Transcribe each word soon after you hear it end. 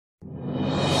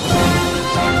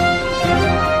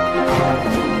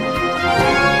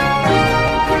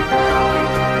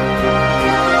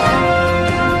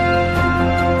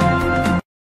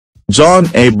John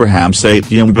Abraham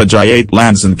Satyameva Jayate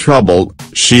lands in trouble,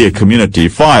 Shia community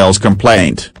files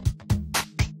complaint.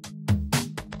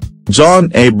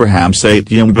 John Abraham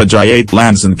Satyameva Jayate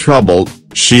lands in trouble,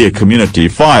 Shia community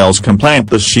files complaint.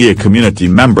 The Shia community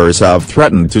members have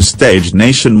threatened to stage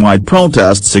nationwide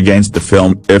protests against the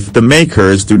film if the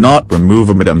makers do not remove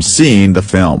a maatam scene in the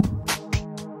film.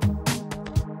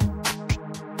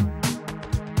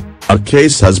 A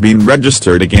case has been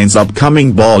registered against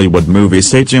upcoming Bollywood movie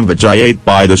Satyameva Jayate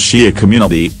by the Shia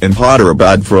community in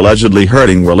Hyderabad for allegedly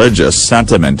hurting religious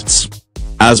sentiments.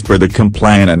 As per the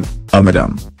complainant, a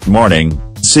maatam mourning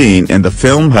scene in the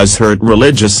film has hurt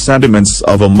religious sentiments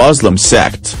of a Muslim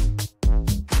sect.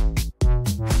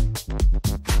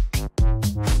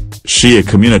 Shia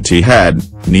community head,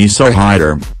 Nisa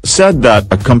Haider, said that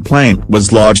a complaint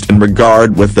was lodged in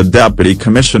regard with the Deputy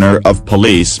Commissioner of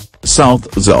Police,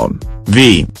 South Zone,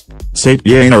 v.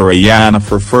 Satyameva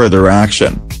for further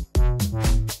action.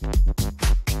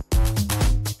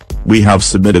 We have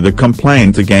submitted a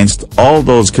complaint against all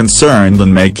those concerned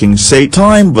in making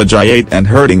Satyameva Jayate and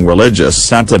hurting religious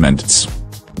sentiments.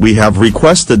 We have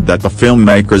requested that the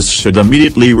filmmakers should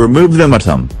immediately remove the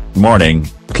maatam mourning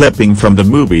clipping from the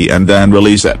movie and then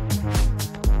release it.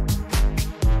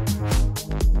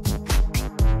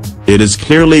 It is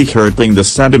clearly hurting the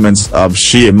sentiments of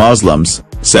Shia Muslims,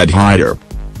 said Haider.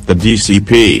 The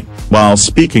DCP, while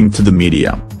speaking to the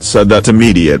media, said that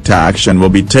immediate action will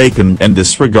be taken in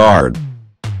this regard.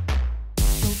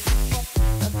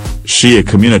 Shia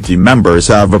community members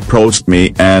have approached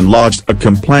me and lodged a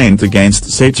complaint against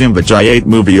Satyameva Jayate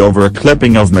movie over a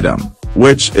clipping of maatam,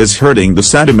 which is hurting the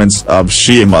sentiments of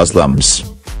Shia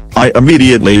Muslims. I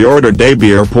immediately ordered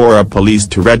Airpora police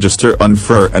to register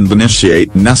unfair and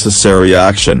initiate necessary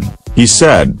action, he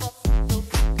said.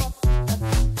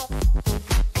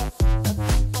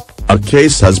 A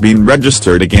case has been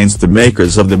registered against the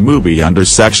makers of the movie under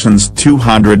sections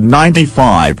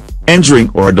 295,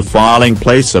 injuring or defiling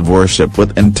place of worship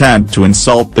with intent to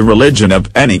insult the religion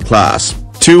of any class,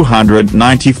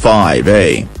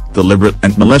 295A, deliberate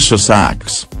and malicious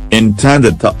acts,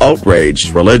 intended to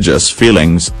outrage religious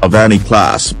feelings of any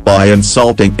class by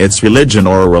insulting its religion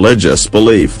or religious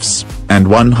beliefs, and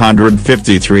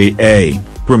 153A,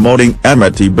 promoting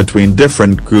enmity between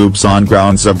different groups on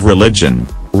grounds of religion,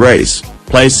 race,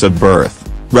 place of birth,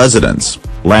 residence,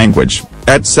 language,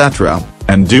 etc.,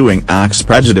 and doing acts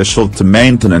prejudicial to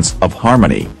maintenance of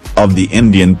harmony, of the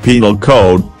Indian Penal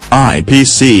Code,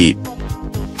 IPC.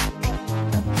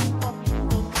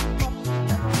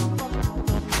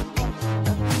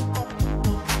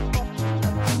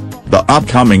 The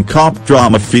upcoming cop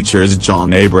drama features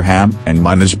John Abraham and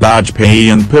Manoj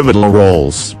Bajpayee in pivotal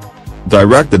roles.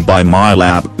 Directed by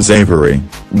Milap Zaveri,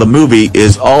 the movie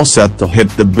is all set to hit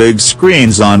the big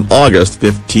screens on August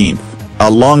 15,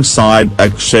 alongside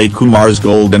Akshay Kumar's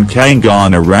Golden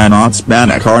Kangana Ranauts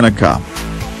Manakarnika.